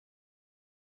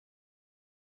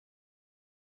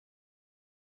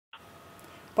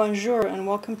Bonjour and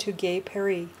welcome to Gay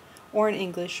Paris, or in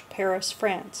English, Paris,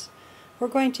 France. We're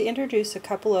going to introduce a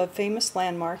couple of famous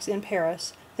landmarks in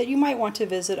Paris that you might want to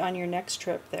visit on your next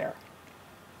trip there.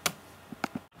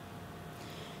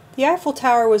 The Eiffel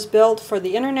Tower was built for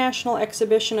the International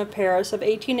Exhibition of Paris of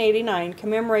 1889,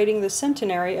 commemorating the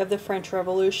centenary of the French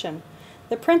Revolution.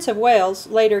 The Prince of Wales,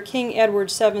 later King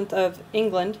Edward VII of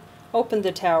England, opened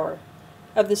the tower.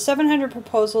 Of the 700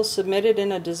 proposals submitted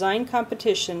in a design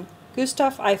competition,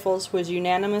 Gustave Eiffel's was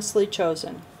unanimously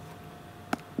chosen.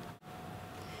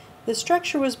 The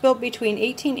structure was built between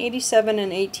 1887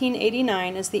 and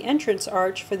 1889 as the entrance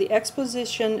arch for the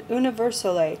Exposition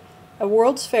Universelle, a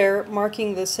World's Fair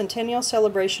marking the centennial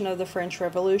celebration of the French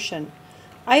Revolution.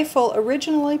 Eiffel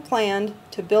originally planned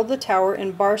to build the tower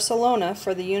in Barcelona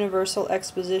for the Universal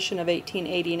Exposition of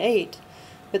 1888,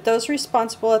 but those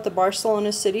responsible at the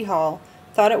Barcelona City Hall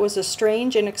thought it was a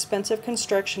strange and expensive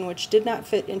construction which did not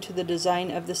fit into the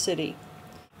design of the city.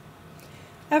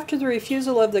 After the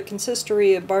refusal of the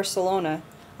Consistory of Barcelona,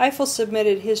 Eiffel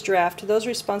submitted his draft to those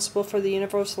responsible for the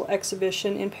Universal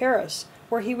Exhibition in Paris,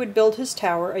 where he would build his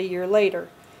tower a year later,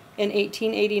 in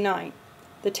 1889.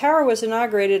 The tower was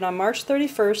inaugurated on March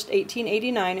 31,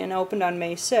 1889 and opened on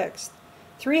May 6.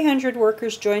 300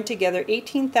 workers joined together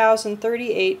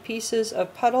 18,038 pieces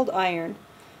of puddled iron,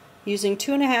 using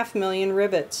 2.5 million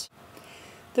rivets.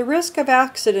 The risk of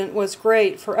accident was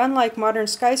great, for unlike modern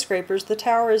skyscrapers, the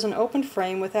tower is an open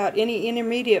frame without any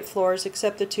intermediate floors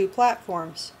except the two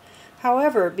platforms.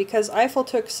 However, because Eiffel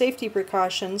took safety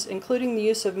precautions, including the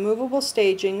use of movable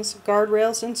stagings,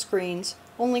 guardrails, and screens,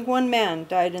 only one man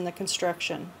died in the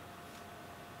construction.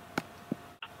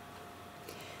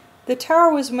 The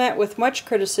tower was met with much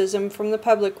criticism from the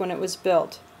public when it was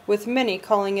built, with many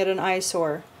calling it an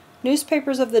eyesore.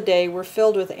 Newspapers of the day were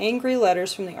filled with angry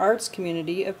letters from the arts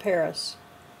community of Paris.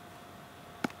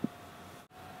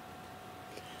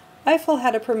 Eiffel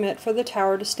had a permit for the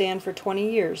tower to stand for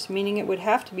 20 years, meaning it would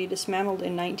have to be dismantled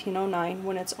in 1909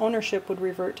 when its ownership would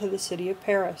revert to the city of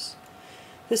Paris.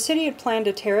 The city had planned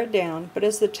to tear it down, but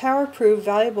as the tower proved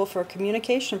valuable for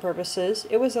communication purposes,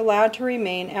 it was allowed to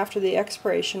remain after the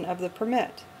expiration of the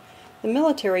permit. The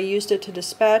military used it to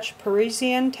dispatch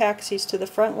Parisian taxis to the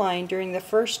front line during the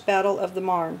First Battle of the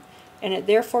Marne, and it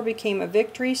therefore became a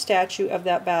victory statue of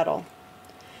that battle.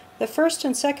 The first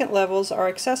and second levels are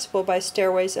accessible by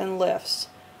stairways and lifts,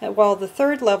 while the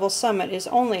third level summit is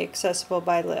only accessible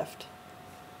by lift.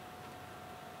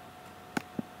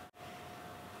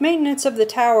 Maintenance of the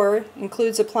tower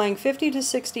includes applying 50 to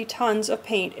 60 tons of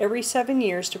paint every 7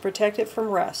 years to protect it from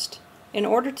rust. In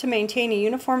order to maintain a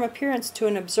uniform appearance to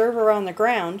an observer on the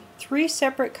ground, 3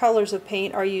 separate colors of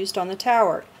paint are used on the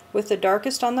tower, with the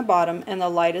darkest on the bottom and the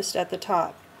lightest at the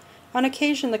top. On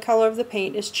occasion, the color of the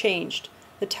paint is changed.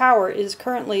 The tower is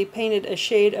currently painted a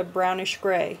shade of brownish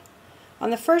gray. On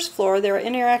the first floor, there are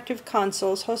interactive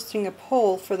consoles hosting a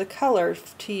poll for the color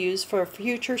to use for a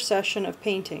future session of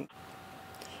painting.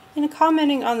 In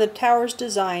commenting on the tower's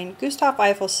design, Gustave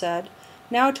Eiffel said,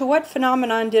 "Now, to what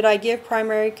phenomenon did I give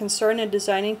primary concern in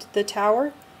designing the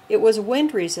tower? It was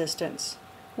wind resistance.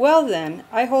 Well then,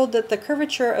 I hold that the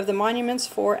curvature of the monument's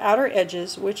 4 outer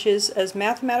edges, which is as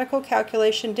mathematical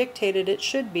calculation dictated it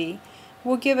should be,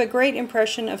 will give a great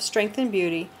impression of strength and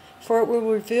beauty, for it will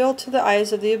reveal to the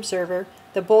eyes of the observer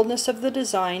the boldness of the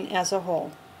design as a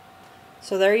whole."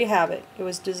 So there you have it. It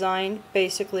was designed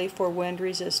basically for wind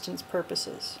resistance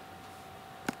purposes.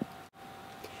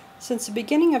 Since the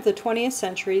beginning of the 20th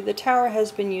century, the tower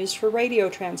has been used for radio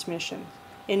transmission.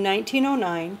 In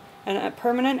 1909, a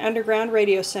permanent underground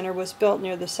radio center was built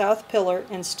near the South Pillar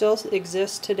and still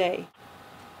exists today.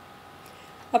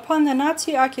 Upon the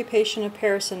Nazi occupation of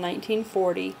Paris in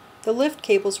 1940, the lift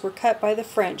cables were cut by the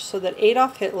French so that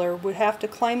Adolf Hitler would have to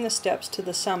climb the steps to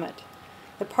the summit.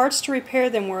 The parts to repair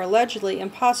them were allegedly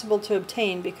impossible to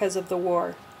obtain because of the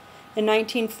war. In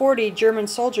 1940, German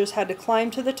soldiers had to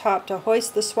climb to the top to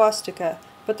hoist the swastika,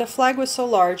 but the flag was so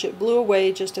large it blew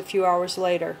away just a few hours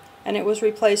later, and it was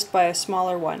replaced by a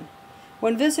smaller one.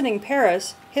 When visiting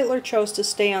Paris, Hitler chose to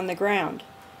stay on the ground.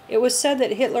 It was said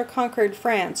that Hitler conquered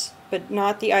France, but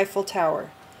not the Eiffel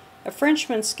Tower. A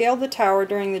Frenchman scaled the tower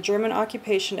during the German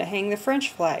occupation to hang the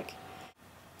French flag.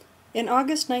 In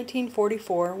August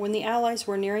 1944, when the Allies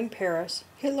were nearing Paris,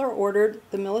 Hitler ordered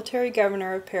the military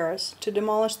governor of Paris to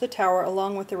demolish the tower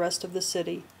along with the rest of the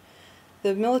city.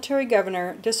 The military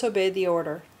governor disobeyed the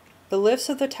order. The lifts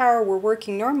of the tower were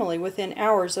working normally within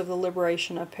hours of the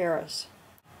liberation of Paris.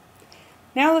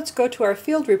 Now let's go to our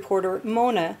field reporter,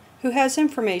 Mona, who has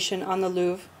information on the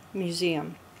Louvre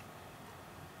Museum.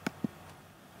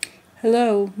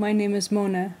 Hello, my name is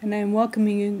Mona, and I am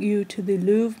welcoming you to the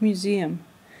Louvre Museum.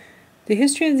 The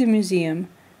history of the museum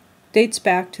dates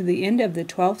back to the end of the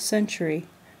 12th century.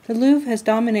 The Louvre has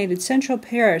dominated central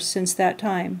Paris since that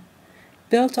time.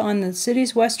 Built on the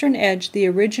city's western edge, the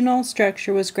original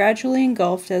structure was gradually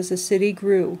engulfed as the city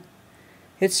grew.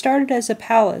 It started as a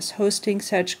palace, hosting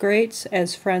such greats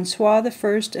as François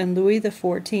I and Louis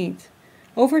XIV.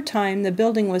 Over time, the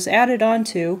building was added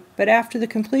onto, but after the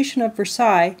completion of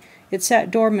Versailles, it sat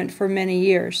dormant for many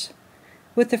years.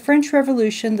 With the French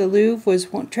Revolution, the Louvre was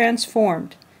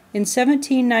transformed. In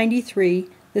 1793,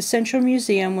 the Central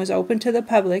Museum was opened to the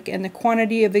public and the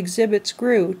quantity of exhibits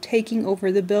grew, taking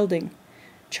over the building.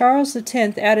 Charles X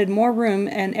added more room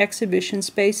and exhibition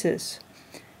spaces.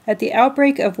 At the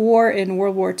outbreak of war in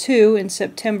World War II in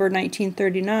September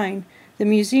 1939, the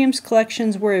museum's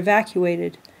collections were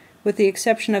evacuated, with the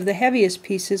exception of the heaviest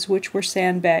pieces, which were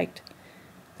sandbagged.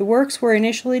 The works were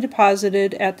initially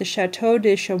deposited at the Château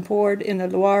de Chambord in the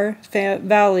Loire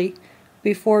Valley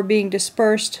before being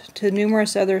dispersed to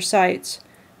numerous other sites,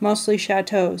 mostly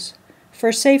chateaux.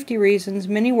 For safety reasons,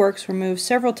 many works were moved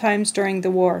several times during the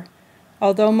war.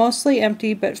 Although mostly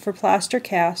empty but for plaster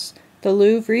casts, the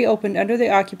Louvre reopened under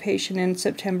the occupation in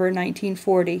September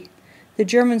 1940. The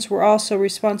Germans were also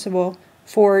responsible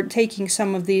for taking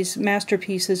some of these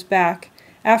masterpieces back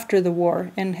after the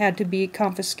war and had to be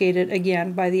confiscated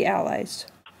again by the Allies.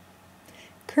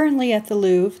 Currently at the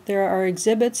Louvre, there are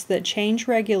exhibits that change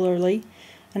regularly,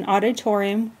 an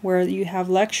auditorium where you have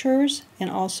lectures and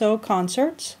also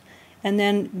concerts, and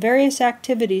then various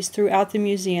activities throughout the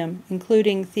museum,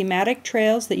 including thematic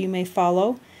trails that you may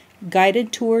follow,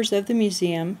 guided tours of the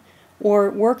museum,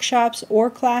 or workshops or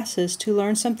classes to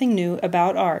learn something new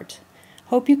about art.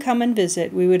 Hope you come and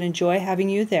visit. We would enjoy having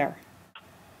you there.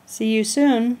 See you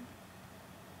soon.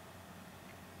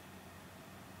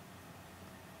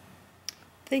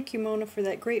 Thank you, Mona, for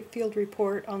that great field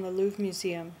report on the Louvre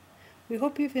Museum. We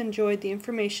hope you've enjoyed the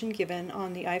information given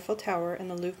on the Eiffel Tower and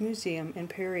the Louvre Museum in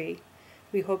Paris.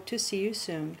 We hope to see you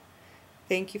soon.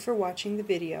 Thank you for watching the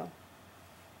video.